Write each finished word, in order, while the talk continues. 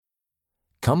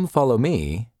Come Follow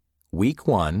Me, Week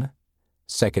 1,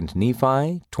 2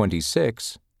 Nephi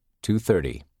 26,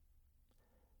 2:30.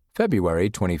 February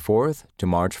 24th to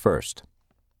March 1st.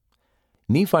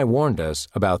 Nephi warned us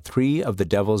about 3 of the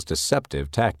devil's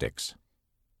deceptive tactics.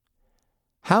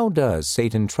 How does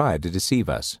Satan try to deceive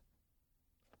us?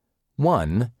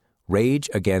 1. Rage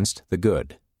against the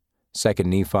good. 2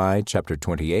 Nephi chapter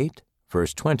 28,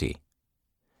 verse 20.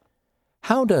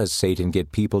 How does Satan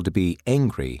get people to be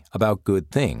angry about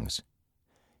good things?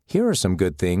 Here are some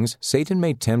good things Satan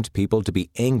may tempt people to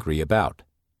be angry about.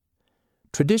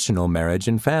 Traditional marriage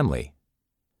and family.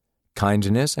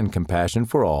 Kindness and compassion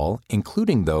for all,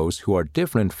 including those who are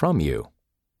different from you.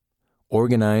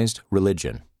 Organized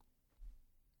religion.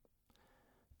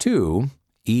 2.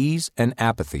 Ease and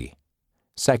apathy.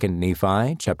 2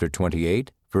 Nephi chapter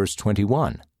 28, verse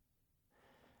 21.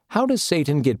 How does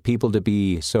Satan get people to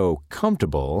be so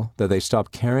comfortable that they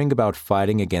stop caring about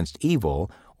fighting against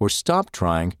evil or stop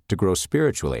trying to grow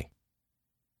spiritually?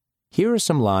 Here are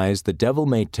some lies the devil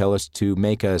may tell us to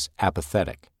make us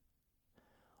apathetic.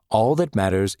 All that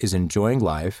matters is enjoying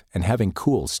life and having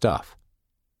cool stuff.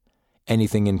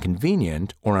 Anything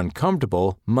inconvenient or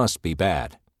uncomfortable must be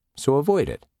bad, so avoid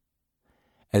it.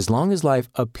 As long as life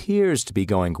appears to be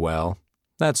going well,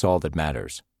 that's all that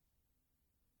matters.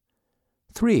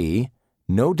 3.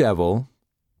 No devil,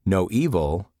 no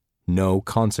evil, no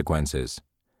consequences.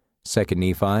 2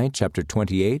 Nephi chapter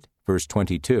 28, verse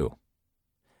 22.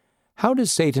 How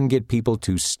does Satan get people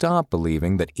to stop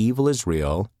believing that evil is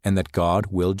real and that God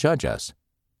will judge us?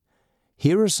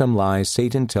 Here are some lies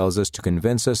Satan tells us to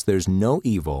convince us there's no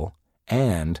evil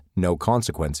and no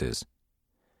consequences.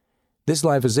 This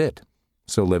life is it,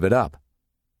 so live it up.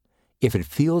 If it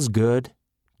feels good,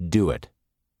 do it.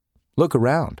 Look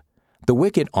around. The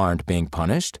wicked aren't being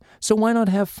punished, so why not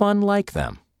have fun like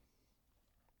them?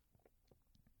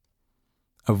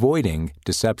 Avoiding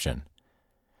deception.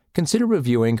 Consider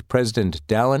reviewing President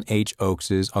Dallin H.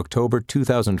 Oaks' October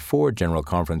 2004 General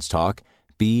Conference talk,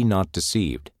 Be Not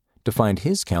Deceived, to find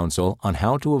his counsel on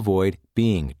how to avoid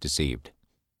being deceived.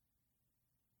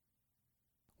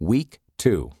 Week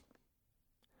 2.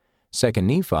 2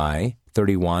 Nephi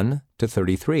 31 to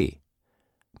 33,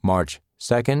 March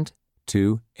 2nd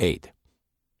to 8.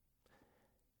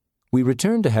 We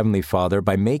return to Heavenly Father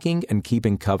by making and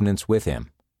keeping covenants with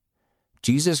Him.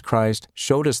 Jesus Christ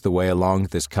showed us the way along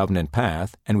this covenant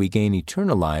path, and we gain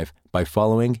eternal life by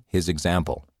following His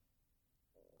example.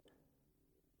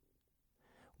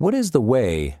 What is the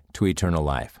way to eternal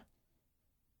life?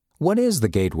 What is the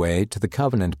gateway to the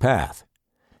covenant path?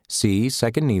 See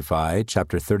 2 Nephi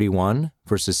chapter 31,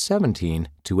 verses 17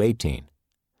 to 18.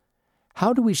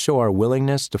 How do we show our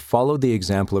willingness to follow the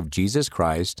example of Jesus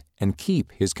Christ and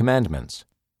keep His commandments?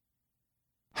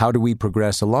 How do we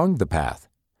progress along the path?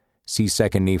 See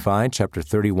 2 Nephi chapter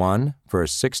 31,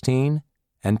 verse 16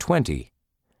 and 20.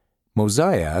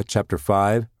 Mosiah chapter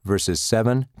 5, verses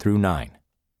 7 through 9.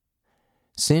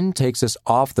 Sin takes us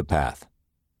off the path.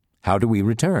 How do we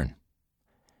return?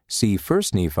 See 1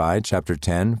 Nephi chapter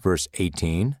 10, verse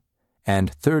 18,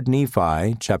 and 3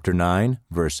 Nephi chapter 9,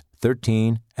 verse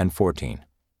 13 and 14.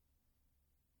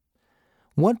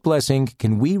 What blessing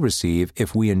can we receive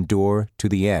if we endure to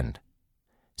the end?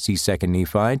 See 2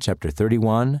 Nephi chapter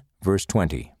 31, verse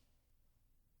 20.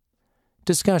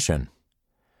 Discussion.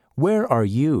 Where are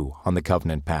you on the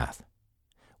covenant path?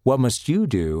 What must you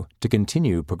do to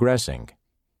continue progressing?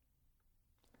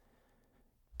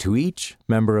 To each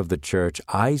member of the church,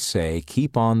 I say,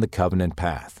 keep on the covenant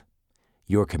path.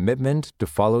 Your commitment to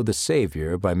follow the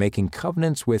Savior by making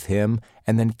covenants with Him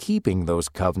and then keeping those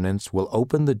covenants will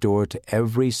open the door to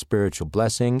every spiritual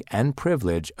blessing and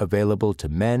privilege available to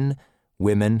men,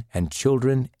 women, and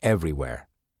children everywhere.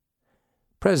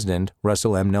 President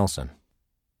Russell M. Nelson.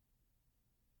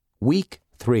 Week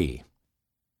 3.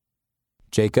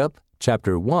 Jacob,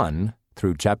 chapter 1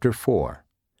 through chapter 4,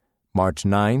 March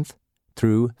 9th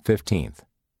through 15th.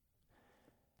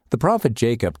 The prophet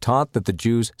Jacob taught that the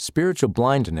Jews' spiritual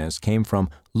blindness came from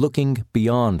looking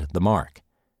beyond the mark.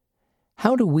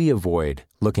 How do we avoid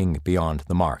looking beyond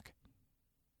the mark?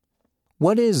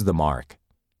 What is the mark?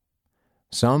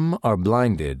 Some are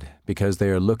blinded because they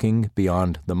are looking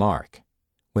beyond the mark,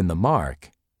 when the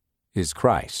mark is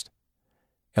Christ.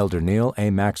 Elder Neil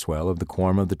A. Maxwell of the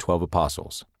Quorum of the 12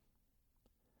 Apostles.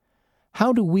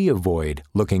 How do we avoid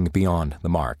looking beyond the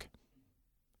mark?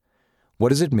 What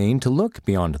does it mean to look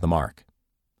beyond the mark?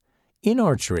 In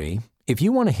archery, if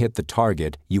you want to hit the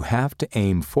target, you have to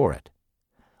aim for it.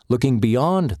 Looking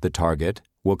beyond the target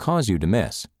will cause you to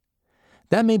miss.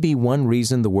 That may be one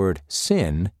reason the word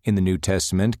sin in the New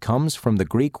Testament comes from the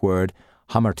Greek word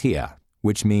hamartia,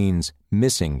 which means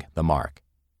missing the mark.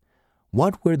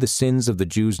 What were the sins of the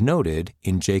Jews noted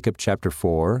in Jacob chapter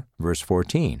 4, verse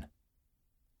 14?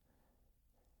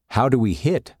 How do we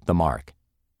hit the mark?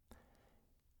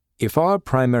 If our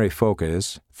primary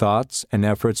focus, thoughts, and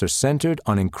efforts are centered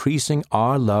on increasing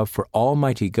our love for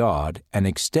Almighty God and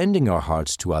extending our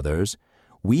hearts to others,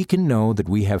 we can know that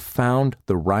we have found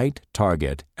the right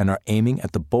target and are aiming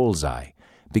at the bullseye,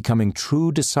 becoming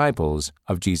true disciples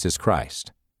of Jesus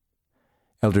Christ.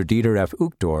 Elder Dieter F.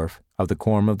 Uchtdorf of the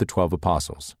Quorum of the 12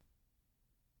 Apostles.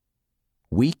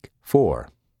 Week 4.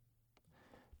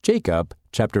 Jacob,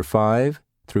 chapter 5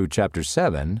 through chapter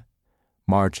 7,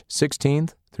 March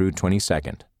 16th through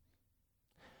 22nd.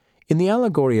 In the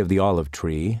allegory of the olive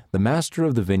tree, the master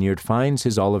of the vineyard finds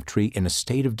his olive tree in a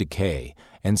state of decay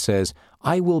and says,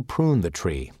 "I will prune the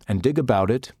tree and dig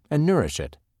about it and nourish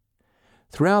it."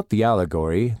 Throughout the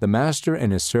allegory, the master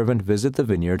and his servant visit the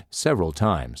vineyard several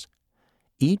times.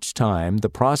 Each time, the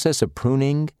process of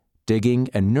pruning, digging,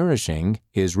 and nourishing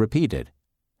is repeated.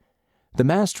 The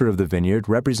master of the vineyard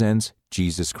represents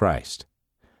Jesus Christ.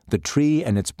 The tree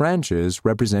and its branches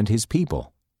represent his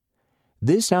people.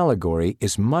 This allegory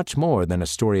is much more than a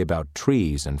story about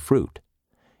trees and fruit.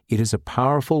 It is a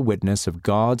powerful witness of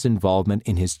God's involvement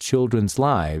in his children's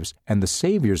lives and the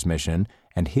Savior's mission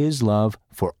and his love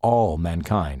for all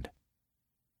mankind.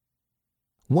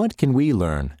 What can we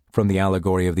learn from the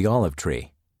allegory of the olive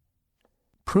tree?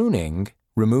 Pruning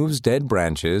removes dead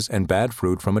branches and bad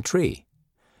fruit from a tree.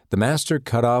 The master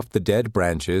cut off the dead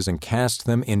branches and cast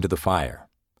them into the fire.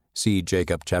 See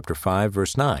Jacob chapter 5,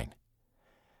 verse 9.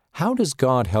 How does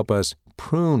God help us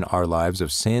prune our lives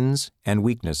of sins and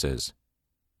weaknesses?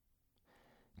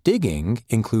 Digging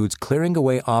includes clearing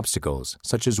away obstacles,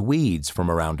 such as weeds,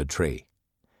 from around a tree.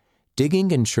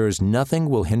 Digging ensures nothing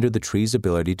will hinder the tree's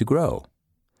ability to grow.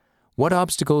 What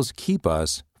obstacles keep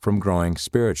us from growing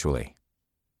spiritually?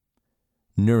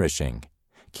 Nourishing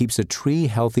keeps a tree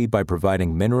healthy by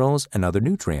providing minerals and other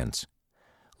nutrients.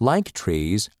 Like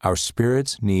trees, our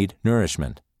spirits need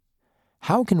nourishment.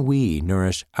 How can we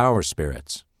nourish our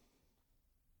spirits?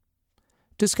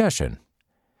 Discussion.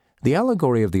 The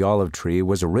allegory of the olive tree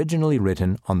was originally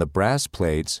written on the brass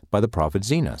plates by the prophet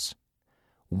Zenos.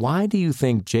 Why do you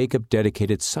think Jacob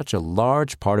dedicated such a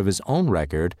large part of his own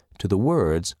record to the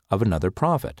words of another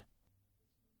prophet?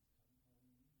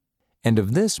 End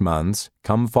of this month's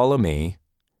Come Follow Me,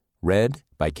 read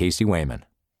by Casey Wayman.